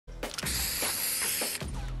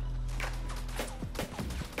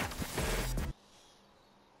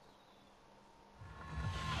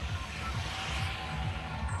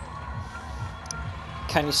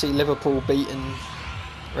can you see Liverpool beating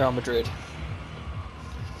Real Madrid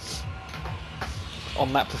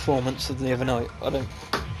on that performance of the other night? I don't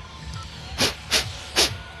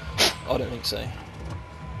think so.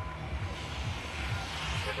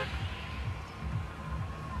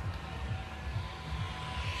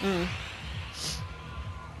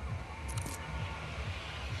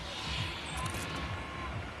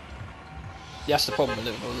 That's the problem with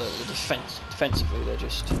Liverpool. The defensively, they're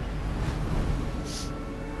just.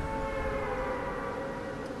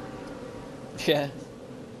 Yeah.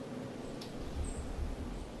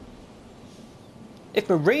 If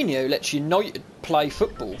Mourinho lets United play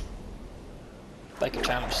football, they could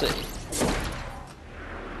challenge City.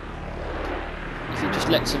 If he just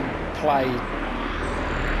lets them play.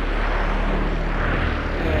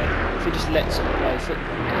 Yeah. If he just lets them play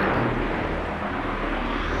football.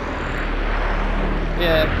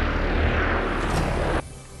 Yeah.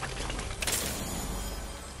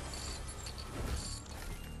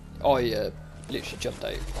 I literally jumped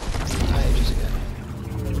out ages ago.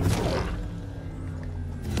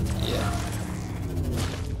 Yeah.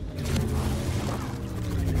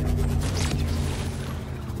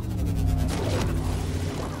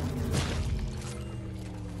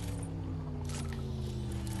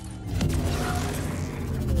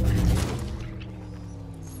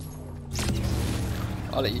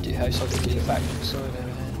 I'll let you do house, I'll do the faction side over here.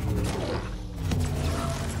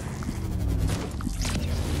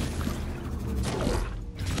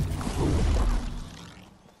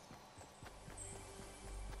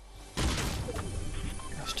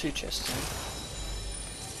 There's 2 chests here.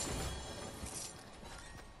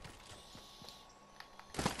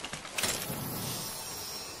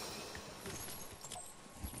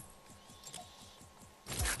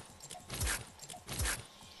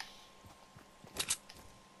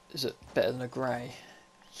 Is it better than a grey?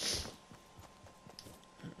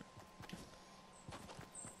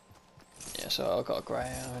 Yeah, so I've got a grey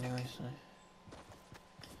now anyway, so.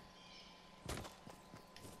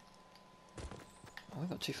 Oh, we've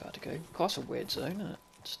got too far to go. Quite a weird zone, isn't it,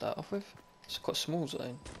 to start off with? It's quite a small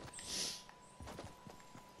zone.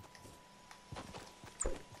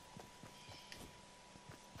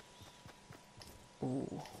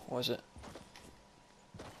 Ooh, what is it?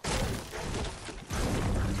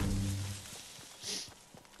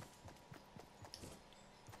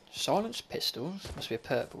 Silenced pistols? Must be a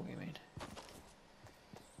purple, you mean?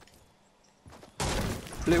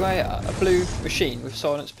 Blue AR? A blue machine with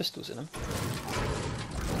silenced pistols in them?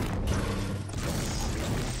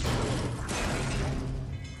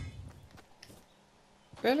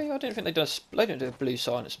 Really? I didn't think they didn't do a blue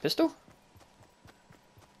silenced pistol.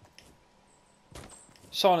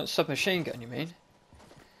 Silenced submachine gun, you mean?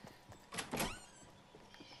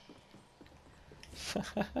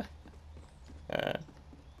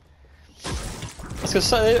 I was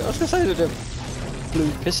gonna say that a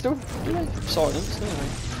blue pistol, didn't they? Silence, didn't they?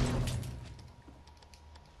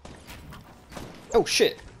 Oh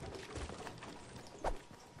shit!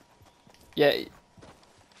 Yeah.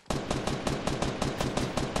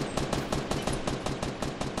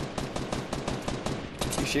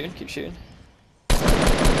 Keep shooting, keep shooting.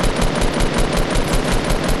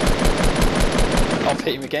 I'll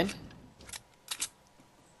hit him again.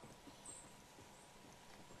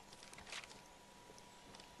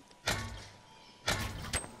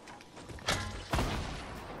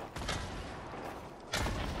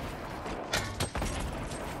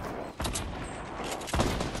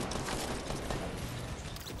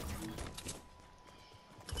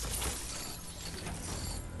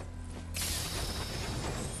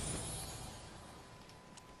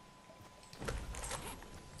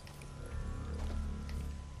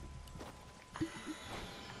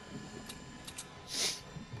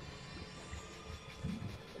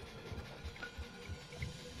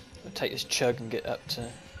 Take this chug and get up to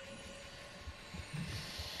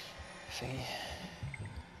thingy.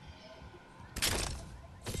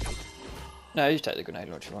 No, you take the grenade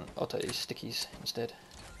launcher if you want. I'll take these stickies instead.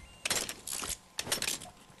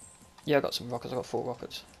 Yeah, I got some rockets. I got 4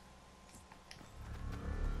 rockets.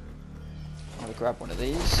 I'm gonna grab one of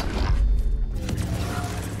these.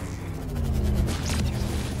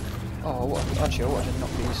 Oh, what? Actually, I wanted to knock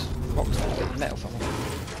these rocks down and get the metal from them.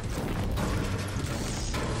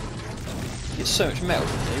 You get so much metal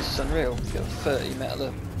from these, it's unreal. You get 30 metal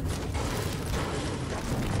up.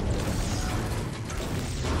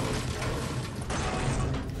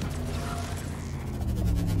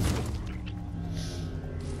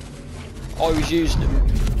 I was using them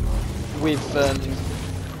with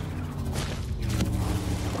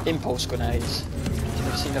impulse grenades. I've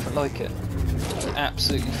never seen nothing like it. They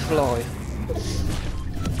absolutely fly.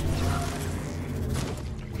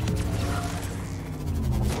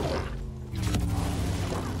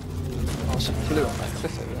 blue on that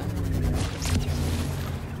cliff over there.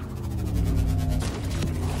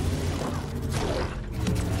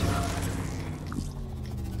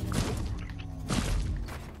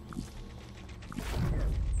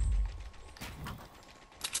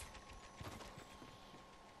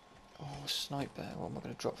 Oh, sniper. What am I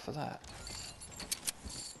going to drop for that?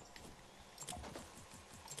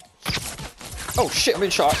 Oh shit, I'm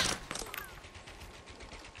being shot.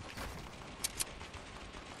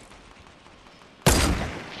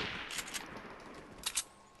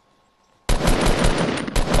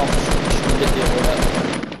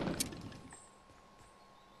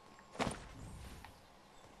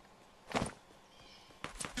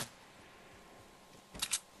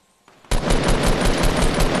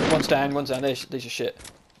 One's down, these are shit.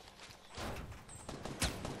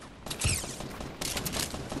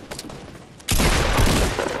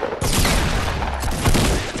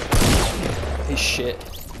 He's shit.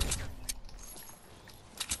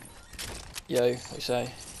 Yo, what you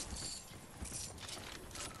say?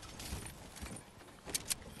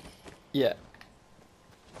 Yeah.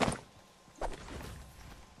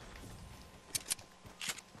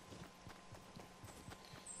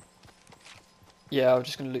 Yeah, I'm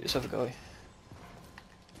just gonna loot this other guy.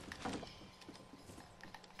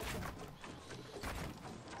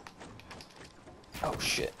 Oh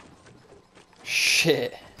shit.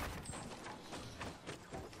 Shit.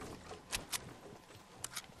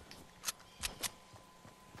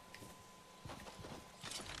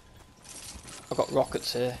 I've got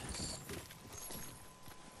rockets here.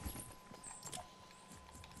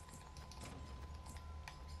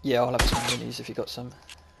 Yeah, I'll have some minis if you got some.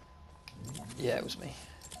 Yeah, it was me.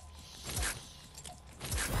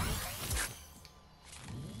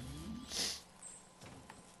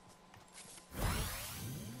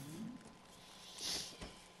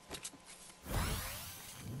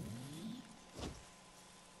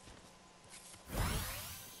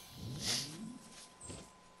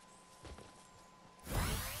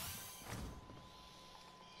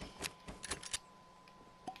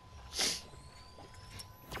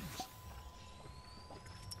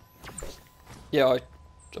 Yeah,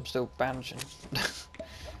 I'm still bandaging.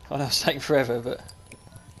 I know it's taking forever, but...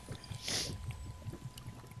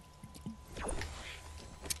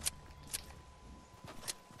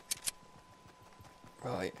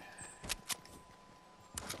 Right.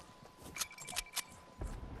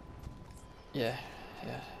 Yeah,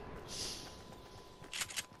 yeah.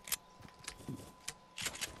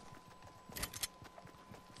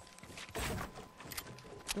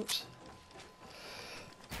 Oops.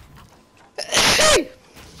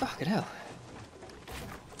 Fucking hell.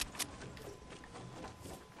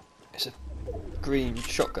 It's a green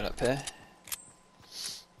shotgun up here.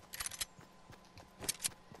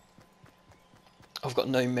 I've got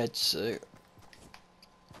no meds, so...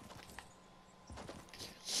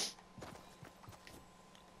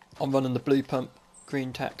 I'm running the blue pump,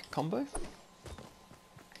 green tack combo.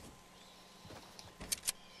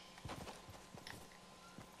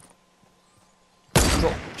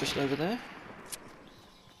 Drop just over there.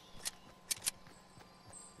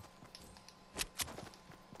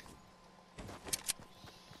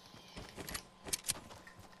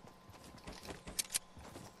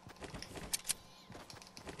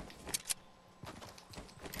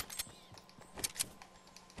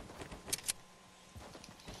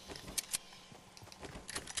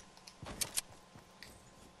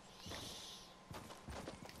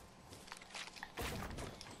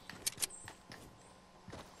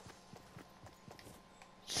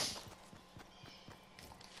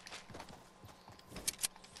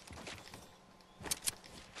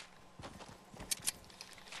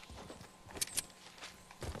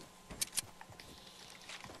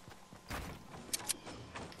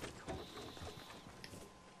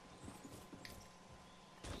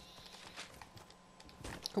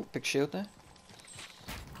 Oh, big shield there.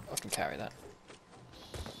 I can carry that.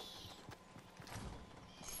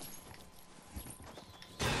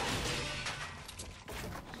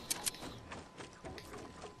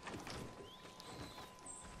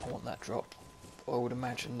 I want that drop. I would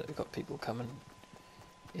imagine that we've got people coming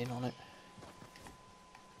in on it.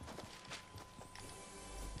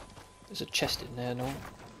 There's a chest in there, no?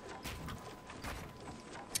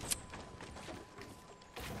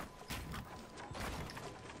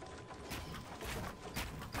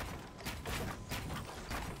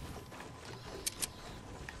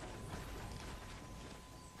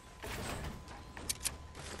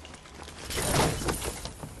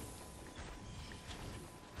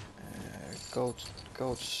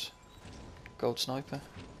 Gold sniper.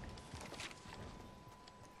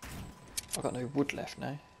 I've got no wood left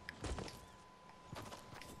now.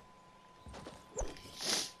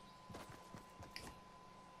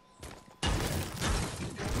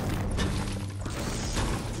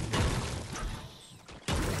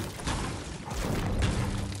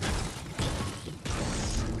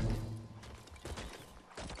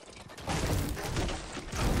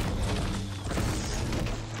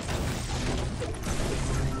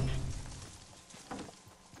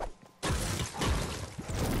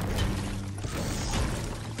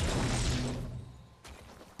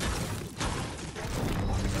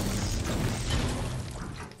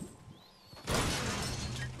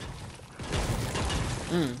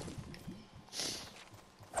 Hmm.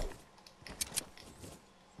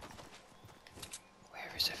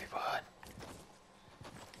 Where is everyone?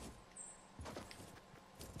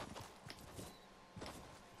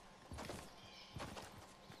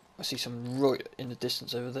 I see some right in the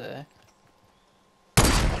distance over there.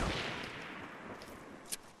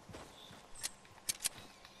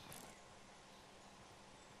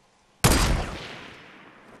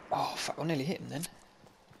 Oh fuck, I nearly hit him then.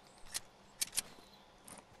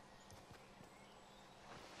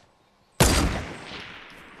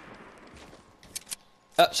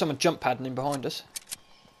 Someone jump padding in behind us.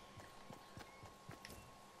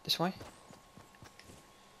 This way.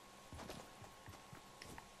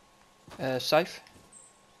 Safe.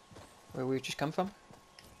 Where we've just come from.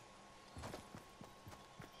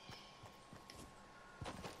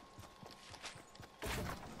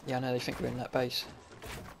 Yeah, I know, they think we're in that base.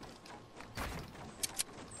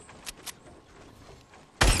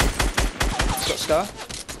 Got a star.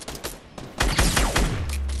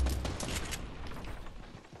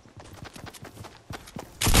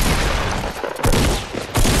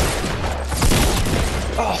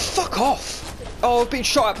 Oh, fuck off! Oh, I've been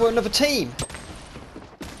shot at by another team!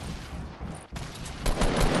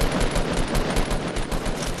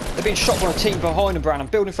 They're being shot by a team behind them, Branham.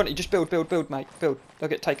 Build in front of you. Just build, mate. Build. They'll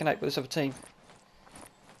get taken out by this other team.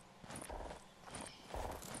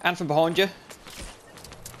 And from behind you.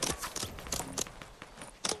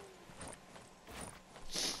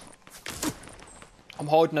 I'm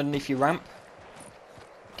hiding underneath your ramp.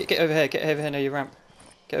 Get over here. Get over here near your ramp.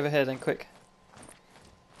 Get over here then, quick.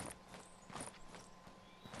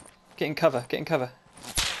 Get in cover. Get in cover.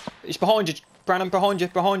 He's behind you, Branham. Behind you.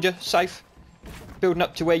 Behind you. Safe. Building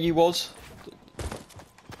up to where you was.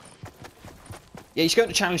 Yeah, he's going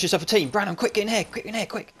to challenge this other team. Branham, quick, get in here. Quick, in here,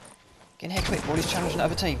 quick. Get in here, quick, while he's challenging that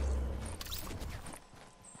other team.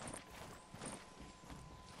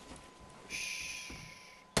 Shh.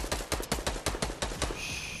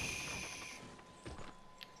 Shh.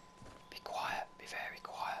 Be quiet. Be very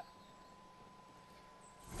quiet.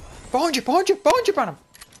 Behind you, behind you, behind you, Branham.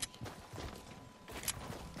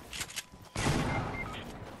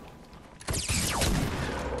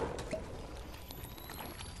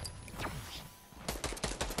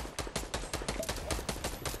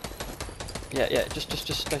 Yeah, just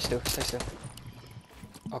stay still, stay still.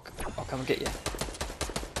 I'll come and get you.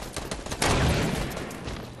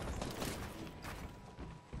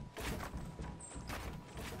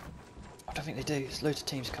 I don't think they do. There's loads of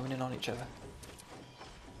teams coming in on each other.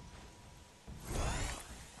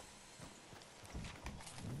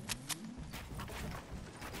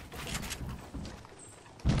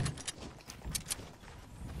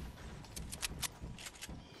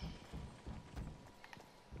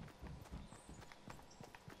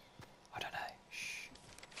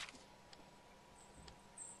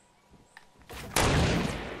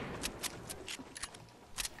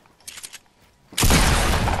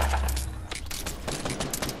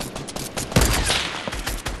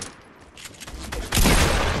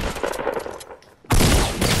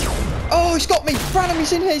 Oh, he's got me! Branham,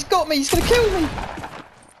 he's in here, he's got me, he's gonna kill me!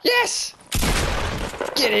 Yes!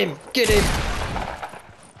 Get him, get him!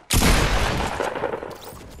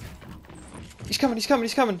 He's coming, he's coming,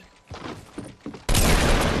 he's coming!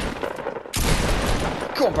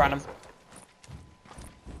 Come on, Branham!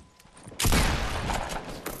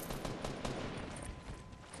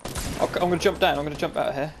 I'm gonna jump down, I'm gonna jump out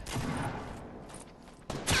of here.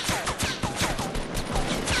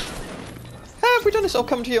 How have we done this? I'll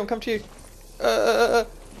come to you, I'll come to you.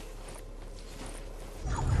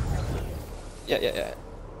 Yeah.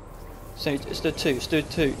 So it's the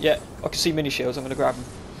two, yeah. I can see mini shields, I'm gonna grab them.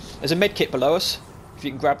 There's a med kit below us, if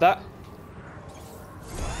you can grab that.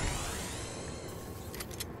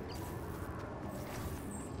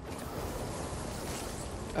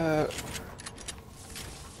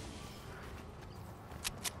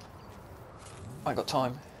 I ain't got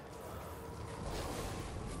time.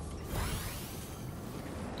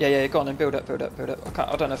 Yeah, go on then, build up. I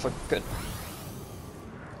don't know if I could.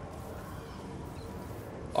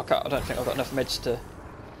 I don't think I've got enough meds to.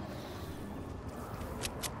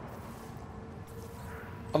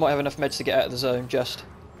 I might have enough meds to get out of the zone, just.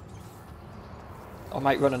 I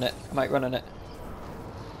might run on it.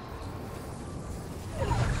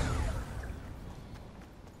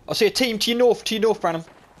 I see a team to your north, Branham.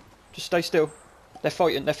 Just stay still. They're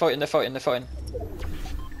fighting. I've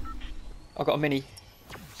got a mini.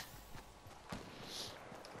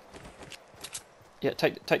 Yeah,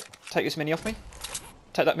 take this mini off me.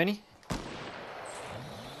 Take that mini.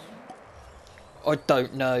 I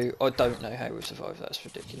don't know how we've survived. That's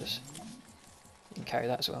ridiculous. You can carry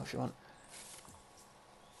that as well if you want.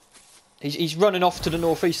 He's running off to the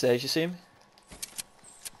northeast there. Did you see him?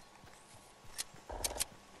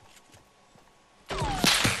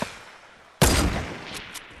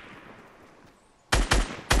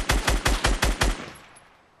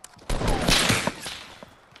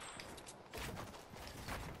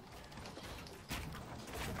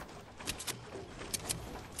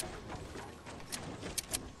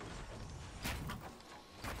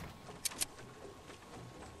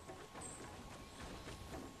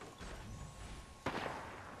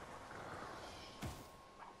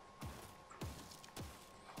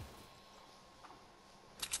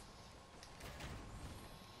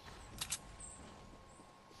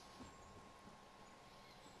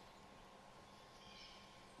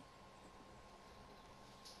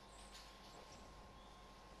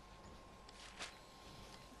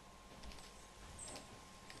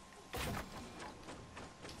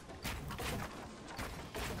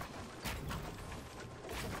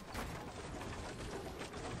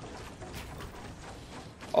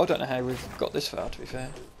 I don't know how we've got this far, to be fair.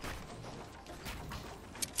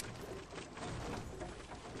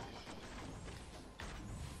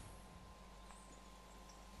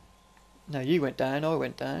 No, you went down, I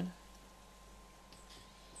went down.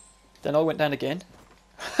 Then I went down again.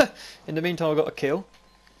 In the meantime I got a kill.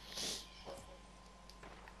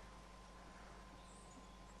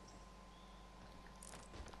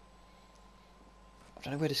 I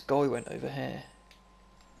don't know where this guy went over here.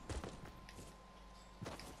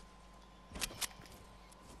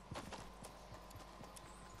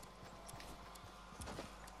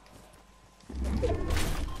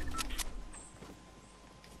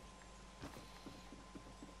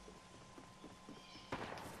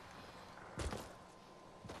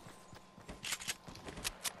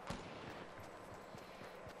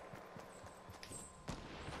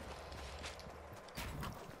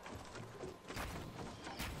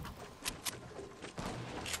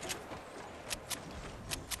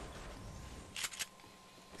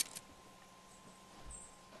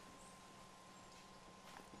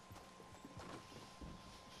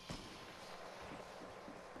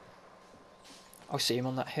 I see him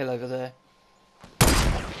on that hill over there.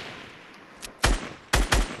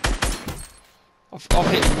 I've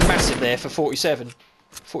hit massive there for 47.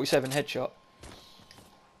 47 headshot.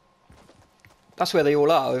 That's where they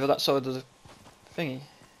all are, over that side of the thingy.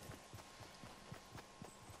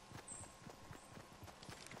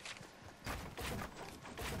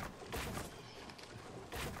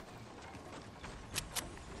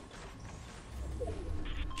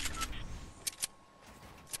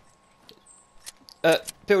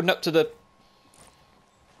 Building up to the...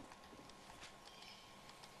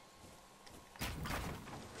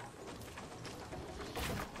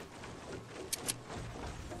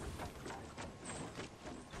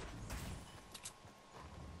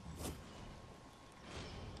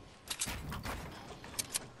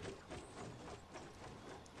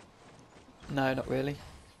 No, not really.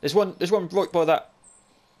 There's one right by that.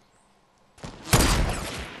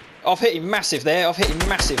 I've hit him massive there. I've hit him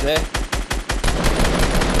massive there.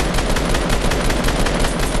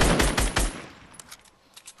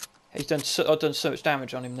 I've done so much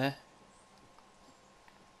damage on him there.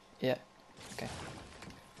 Yeah. Okay.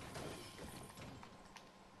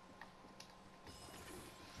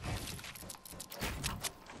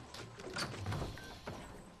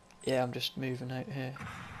 Yeah, I'm just moving out here.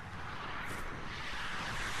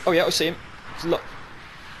 Oh yeah, I see him. Look.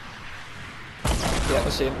 Yeah, I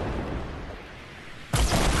see him.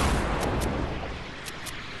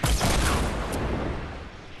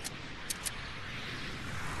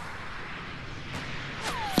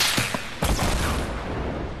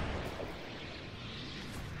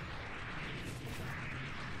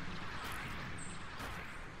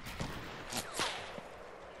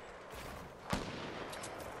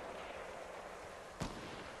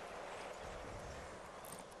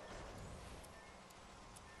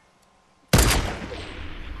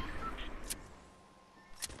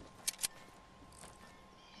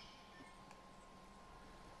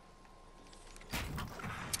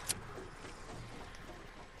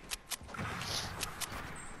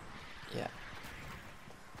 Yeah.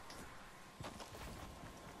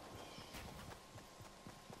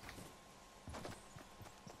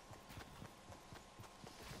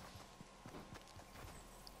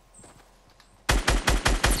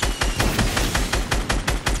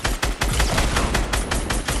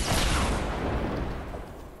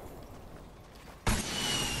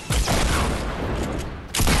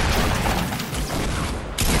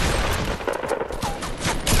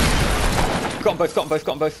 Got them both, got them both,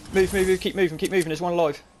 got them both. Move, move, move, keep moving, there's one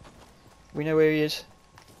alive. We know where he is.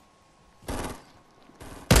 Oh,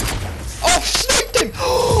 I've sniped him!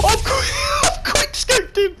 I've quick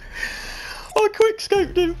scoped him! I quick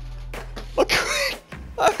scoped him!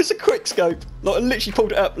 That was a quick scope. Like, I literally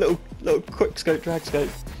pulled it up, little quick scope, drag scope.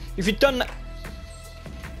 If you'd done that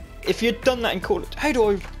in Call of... How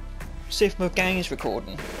do I see if my gang is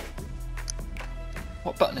recording?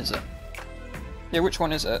 What button is it? Yeah, which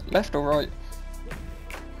one is it? Left or right?